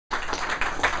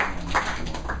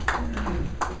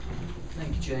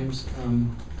you, James.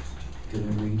 I'm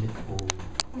going to read it all.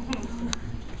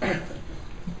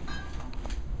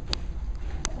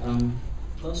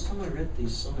 Last time I read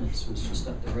these sonnets was just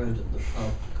up the road at the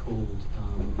pub called,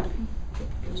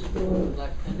 what was it called?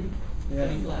 Black Penny? Yeah.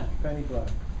 Penny Black. Penny Black.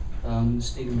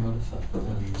 Stephen Rutherford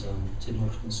and Tim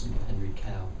Hodgkinson and Henry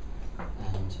Cow.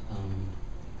 And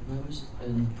that was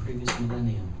in the previous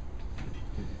millennium.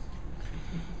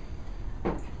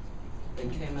 They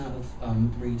came out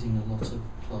of reading a lot of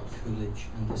Clark Coolidge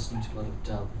and listening to a lot of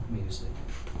dub music.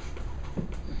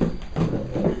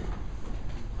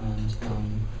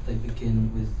 And they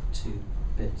begin with two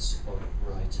bits of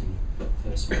writing,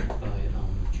 first read by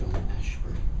John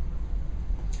Ashbery.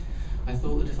 I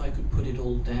thought that if I could put it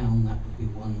all down, that would be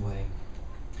one way.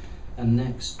 And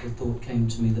next, the thought came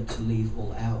to me that to leave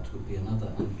all out would be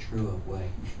another and truer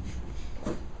way.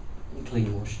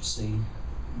 Clean washed sea,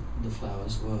 the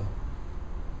flowers were.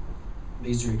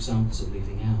 These are examples of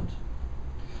leaving out.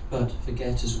 But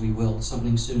forget as we will,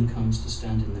 something soon comes to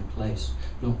stand in their place.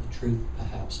 Not the truth,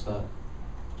 perhaps, but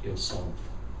yourself.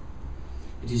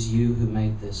 It is you who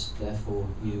made this, therefore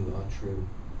you are true.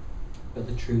 But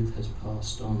the truth has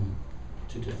passed on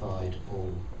to divide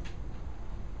all.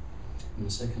 And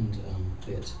the second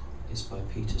bit is by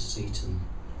Peter Seaton.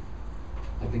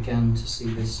 I began to see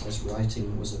this as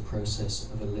writing was a process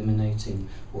of eliminating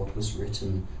what was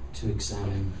written to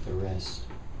examine the rest.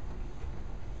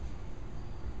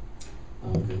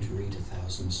 I'm going to read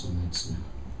 1,000 sonnets now.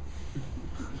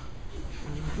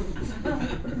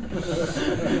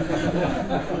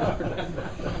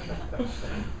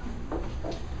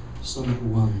 Sonnet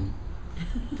 1.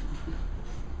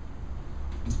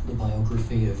 The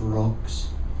biography of rocks,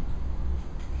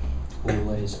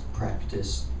 always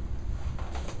practiced.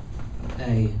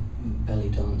 A. Belly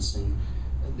dancing,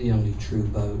 the only true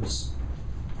boats,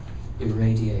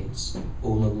 irradiates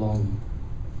all along,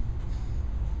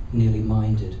 nearly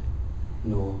minded,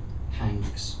 nor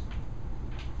hanks.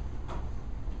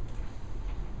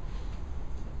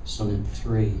 Sonnet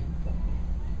 3.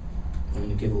 I'm going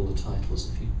to give all the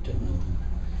titles if you don't know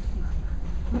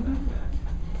them.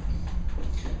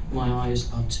 My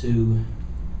eyes are to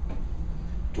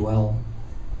dwell,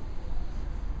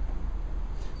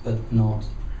 but not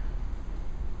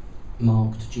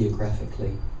marked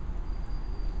geographically,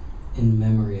 in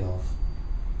memory of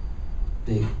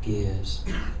big gears,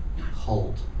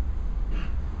 halt,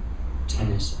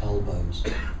 tennis elbows.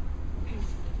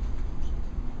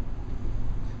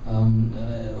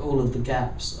 All of the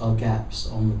gaps are gaps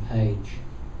on the page,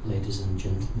 ladies and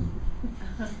gentlemen.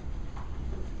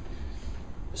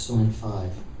 Sonnet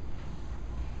 5.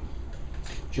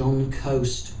 John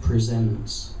Coast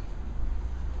presents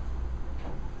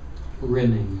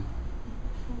rimming,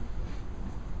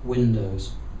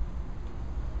 windows,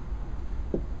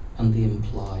 and the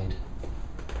implied.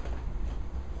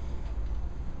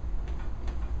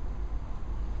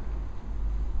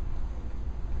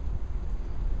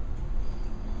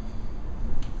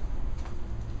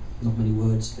 Not many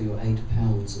words for your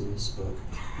 £8 in this book.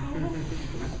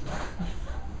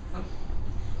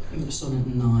 Sonnet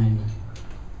 9.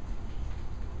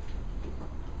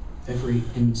 Every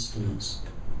instance.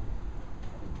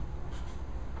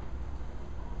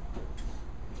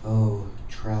 Oh,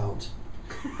 trout,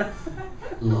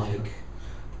 like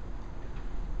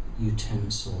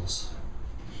utensils.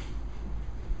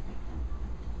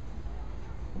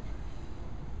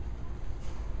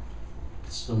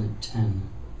 Sonnet 10.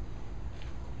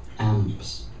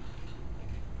 Amps,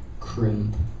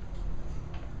 crimp,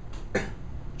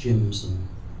 Jimson,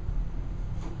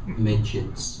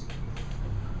 midgets,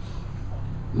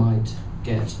 might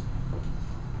get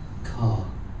car.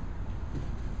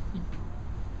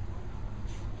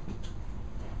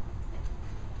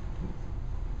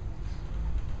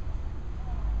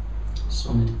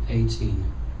 Sonnet 18.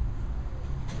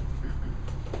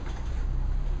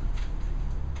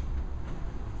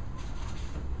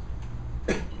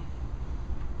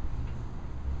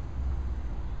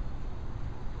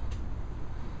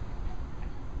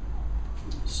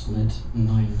 Sonnet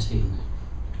 19.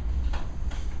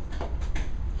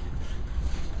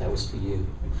 That was for you.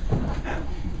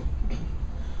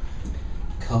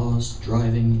 Cars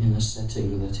driving in a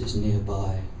setting that is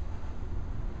nearby.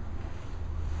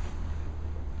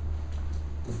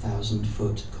 The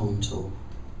 1,000-foot contour.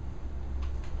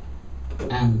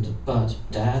 But,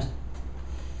 Dad,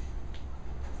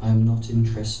 I am not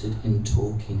interested in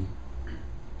talking.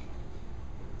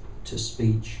 To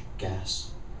speech, gas.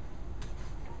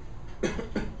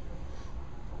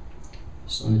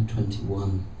 Sonnet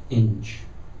 21. Inch.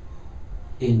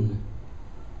 In.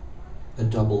 A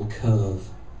double curve.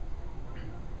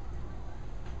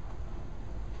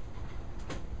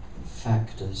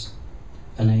 rafters,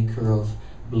 an acre of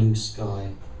blue sky,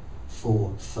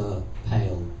 4 fur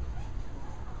pale.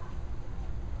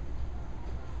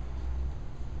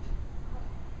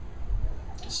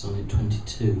 Sonnet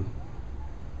 22.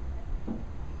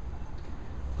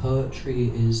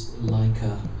 Poetry is like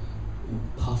a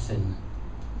puffin,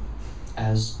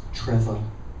 as Trevor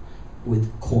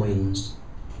with coins.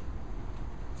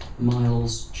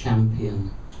 Miles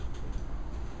champion,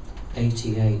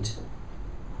 88,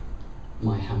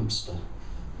 my hamster.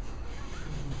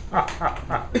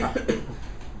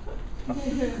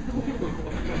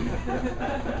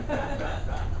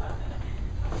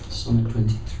 Sonnet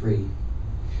 23.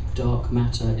 Dark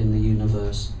matter in the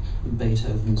universe,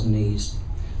 Beethoven's knees,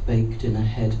 baked in a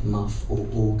head muff or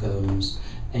organs,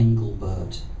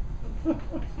 Engelbert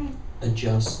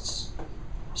adjusts,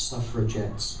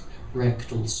 suffragettes,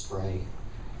 rectal spray,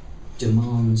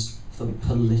 demands for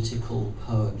political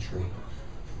poetry,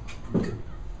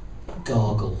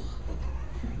 gargle.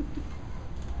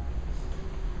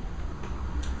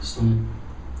 Sonnet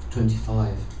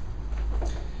 25.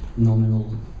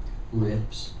 Nominal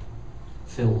rips,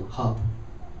 fill hub,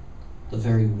 the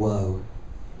very woe,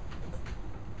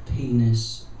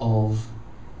 penis of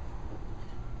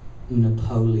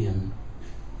Napoleon,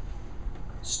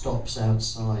 stops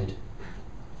outside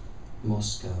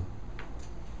Moscow.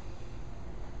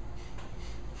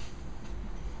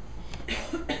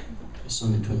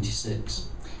 Sonnet 26.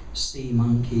 Sea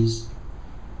monkeys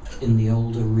in the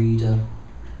older reader,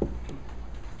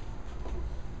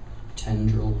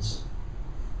 tendrils,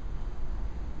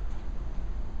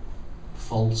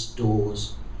 false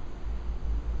doors,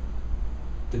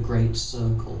 the great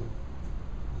circle,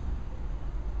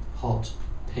 hot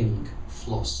pink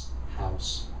floss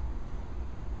house.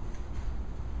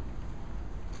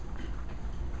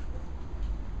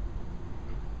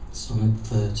 Sonnet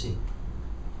 30.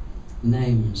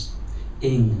 Names,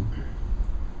 ing,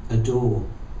 adore,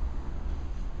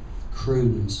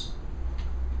 croons,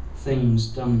 things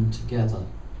done together,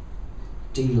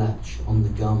 delatch on the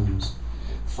gums,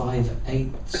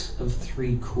 5/8 of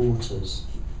 3/4,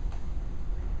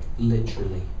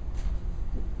 literally,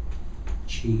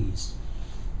 cheese.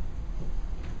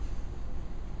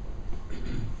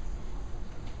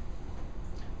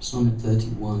 Sonnet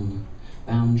 31.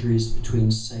 Boundaries between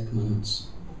segments.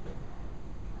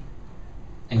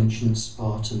 Ancient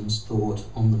Spartans thought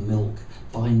on the milk,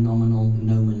 binominal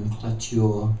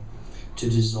nomenclature, to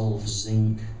dissolve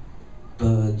zinc,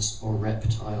 birds or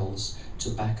reptiles,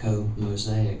 tobacco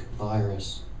mosaic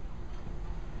virus.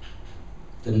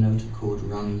 The notochord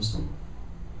runs,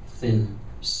 thin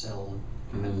cell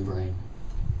membrane.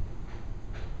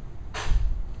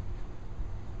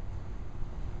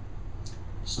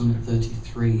 Sonnet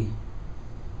 33.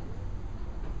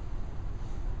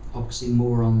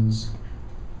 Oxymorons,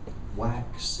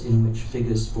 wax in which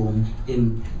figures form,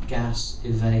 imp, gas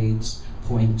evades,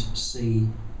 point C,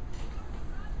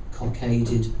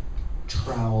 cockaded,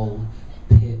 trowel,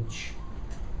 pitch,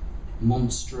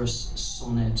 monstrous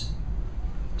sonnet,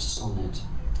 sonnet.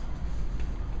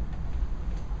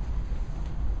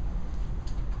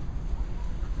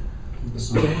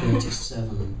 Sonnet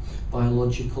 37.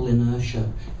 Biological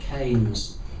inertia,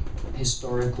 canes,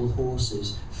 historical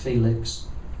horses, Felix.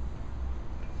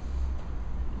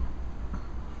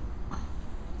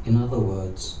 In other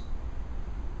words,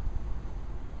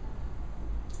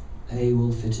 A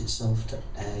will fit itself to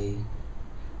A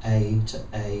to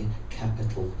A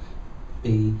capital,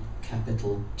 B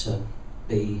capital to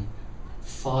B,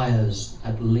 fires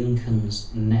at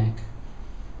Lincoln's neck,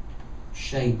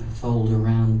 shape fold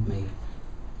around me,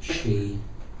 she.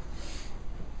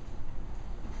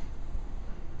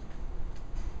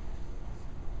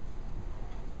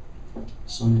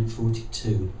 Sonnet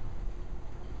 42.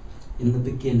 In the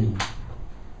beginning,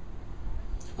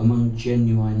 among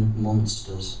genuine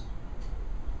monsters,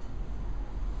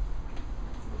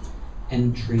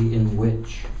 entry in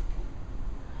which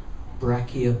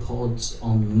brachiopods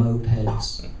on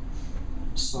mopeds,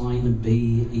 sign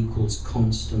B equals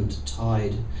constant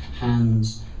tide,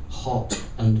 hands hot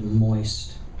and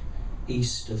moist,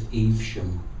 east of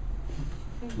Evesham,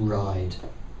 ride.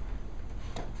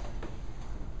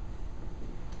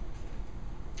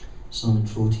 Sonnet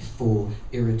 44.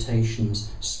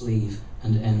 Irritations, sleeve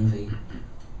and envy,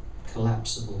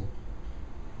 collapsible.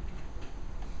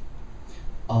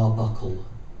 Arbuckle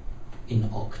in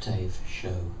octave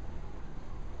show.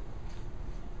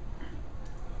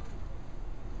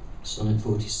 Sonnet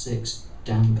 46.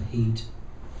 Damp heat.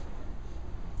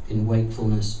 In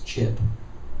wakefulness, chip.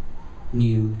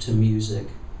 New to music,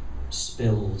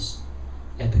 spills.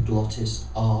 Epiglottis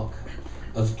arc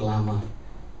of glamour.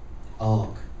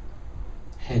 arc,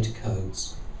 head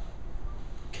codes,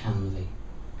 canvy.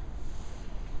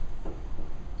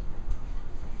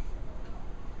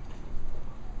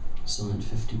 Sonnet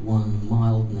 51,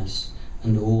 mildness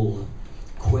and all,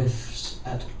 quiffs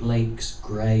at Blake's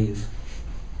grave,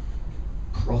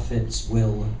 prophet's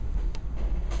will,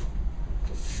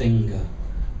 finger,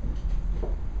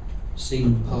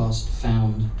 seen past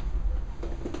found,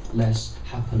 less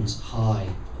happens high,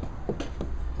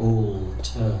 all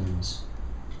turns.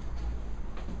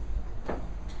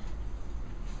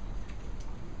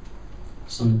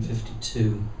 Sonnet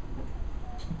 52,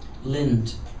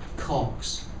 lint,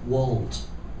 Cox, Walt,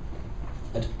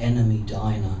 at enemy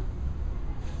diner,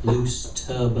 loose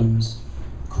turbans,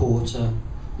 quarter,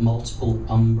 multiple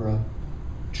umbra,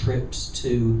 trips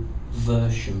to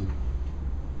version,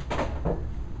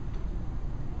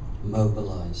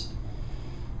 mobilized,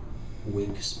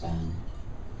 wig span.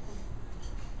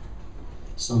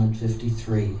 Sonnet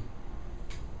 53,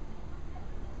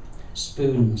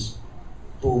 spoons,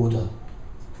 border,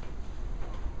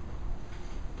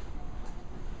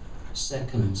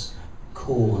 seconds,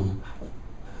 corn,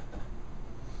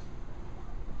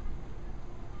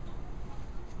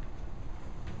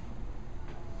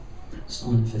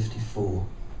 Sonnet 54,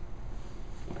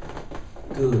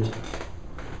 good,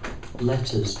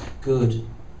 letters, good,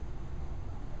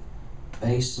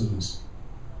 basins,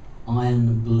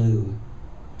 iron blue,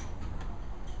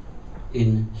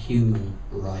 in human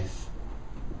rife.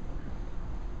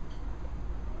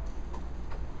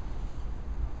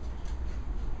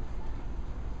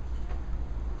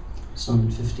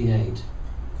 Sonnet 58,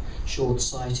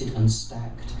 short-sighted and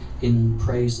stacked in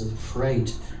praise of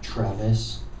freight,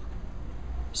 Travis,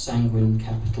 sanguine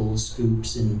capital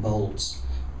scoops in bolts,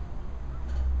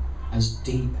 as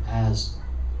deep as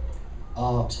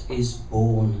art is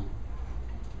born,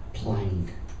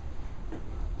 plank.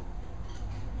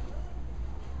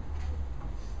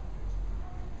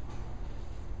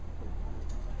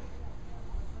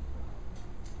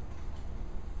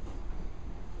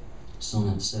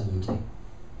 Sonnet 70,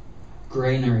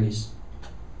 granaries,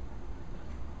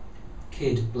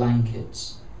 kid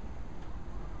blankets,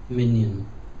 minion,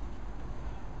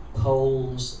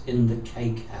 poles in the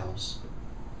cake house,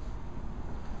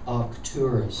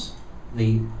 Arcturus,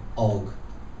 the og.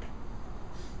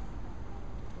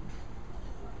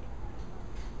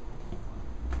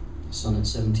 Sonnet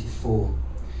 74,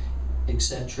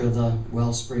 etc. the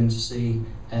wellsprings sea,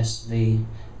 SV,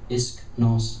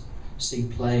 isknos,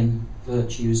 seaplane,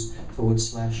 virtues, /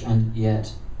 and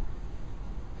yet.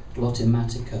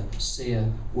 Glottimatica,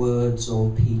 seer, words or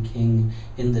peaking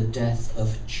in the death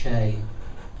of Che,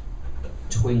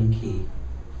 Twinkie,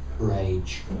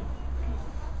 rage.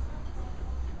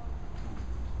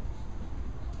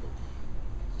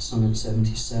 Sonnet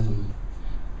 77,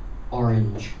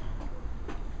 orange,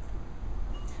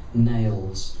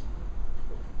 nails,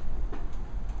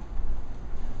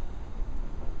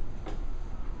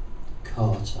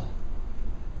 Carter.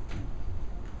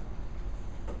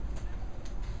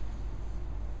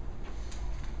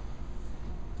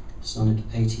 Sonnet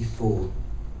 84,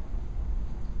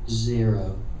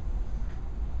 0,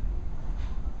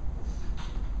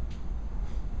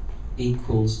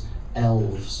 equals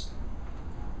elves,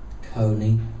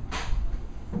 Coney,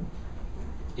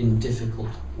 in difficult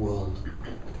world.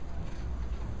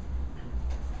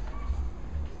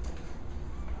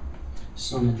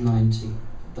 Sonnet 90,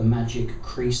 the magic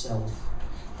crease elf,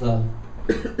 the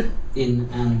in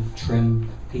and trim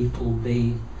people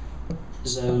be,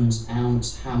 zones,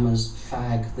 ounce, hammers,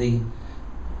 fag, the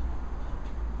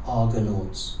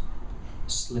argonauts,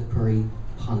 slippery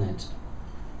punnet.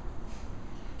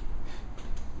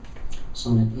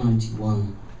 Sonnet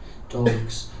 91,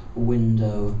 dogs,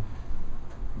 window,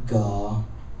 gar,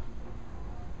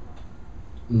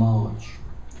 march,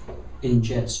 in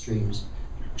jet streams,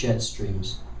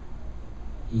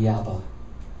 yabba.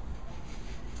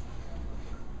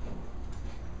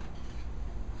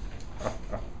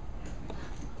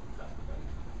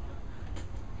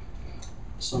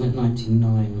 Sonnet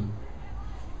 99,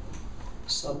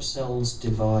 subcells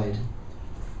divide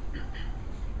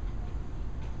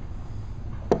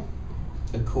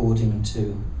according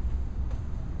to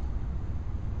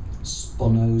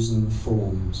Spinosan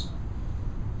forms.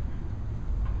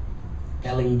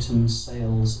 Ellington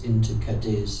sails into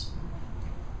Cadiz,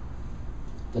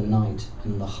 the knight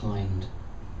and the hind.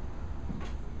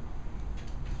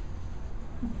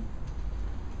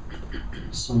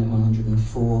 Sonnet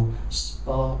 104,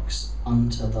 sparks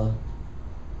unto the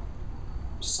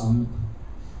sun,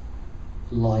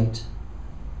 light,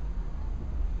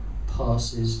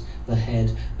 passes the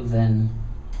head, then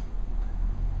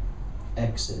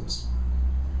exits.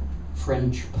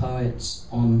 French poets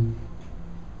on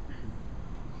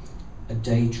a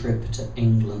day trip to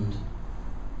England.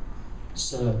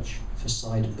 Search for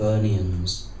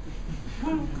Sideburnians.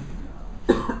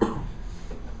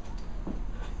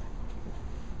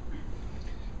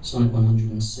 Sonnet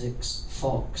 106.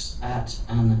 Fox at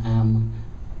an am,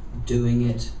 doing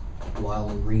it while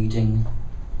reading,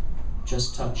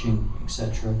 just touching,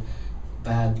 etc.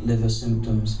 Bad liver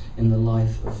symptoms in the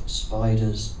life of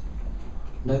spiders,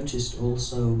 noticed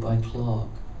also by Clark.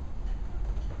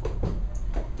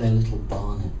 They're little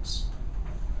barnets.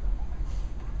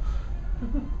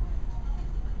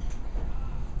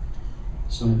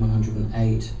 Sonnet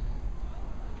 108.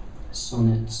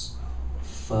 Sonnets,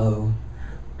 foe,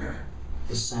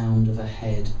 the sound of a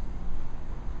head,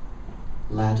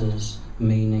 ladders,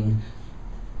 meaning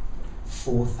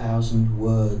 4,000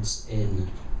 words in,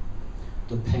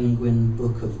 the Penguin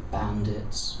Book of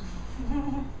Bandits,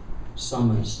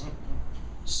 summers,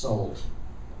 salt,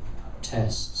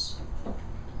 tests.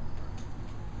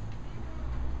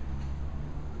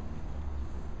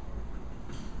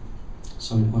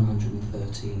 Sonnet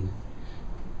 113.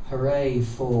 Hooray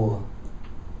for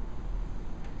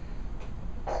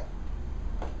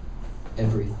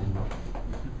everything.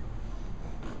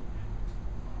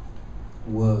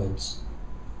 Words,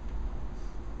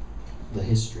 the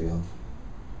history of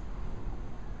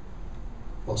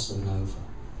Bossa Nova.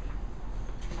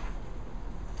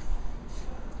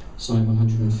 Sonnet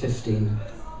 115,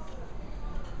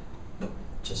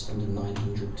 just under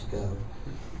 900 to go.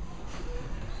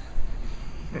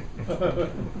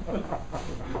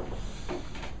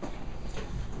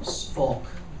 Spock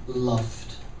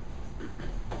luffed.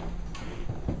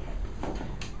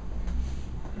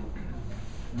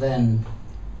 Then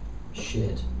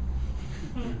shit.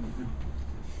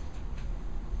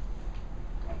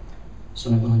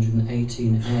 Sonnet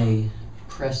 118a,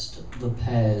 pressed the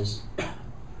pears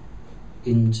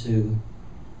into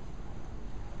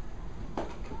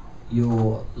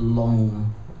your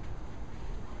long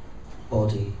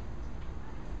body,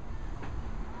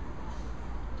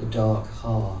 the dark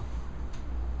har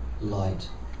light.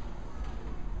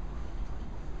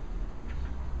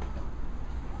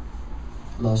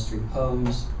 Last three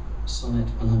poems. Sonnet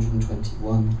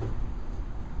 121.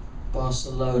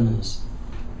 Barcelona's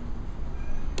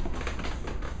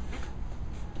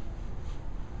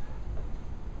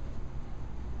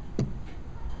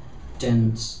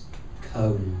dense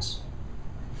cones.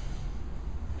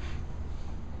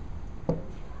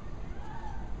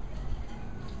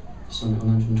 Sonnet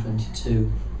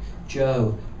 122.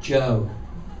 Joe,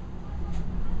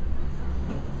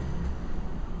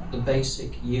 the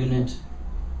basic unit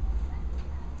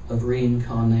of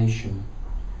reincarnation,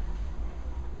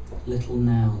 little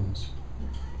nouns,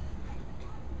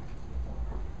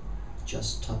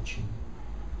 just touching.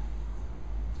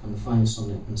 And the final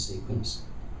sonnet in the sequence,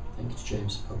 thank you to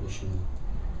James for publishing them.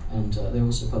 And they're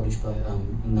also published by a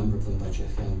number of them by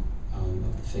Jeff Young,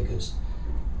 of the figures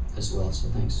as well, so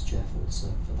thanks to Jeff also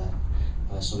for that.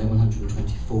 Sonnet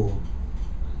 124.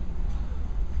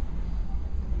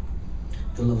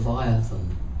 The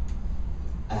Leviathan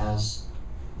as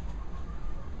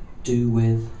do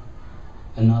with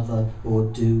another or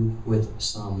do with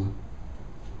some.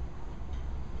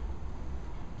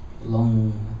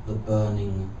 Long the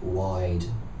burning wide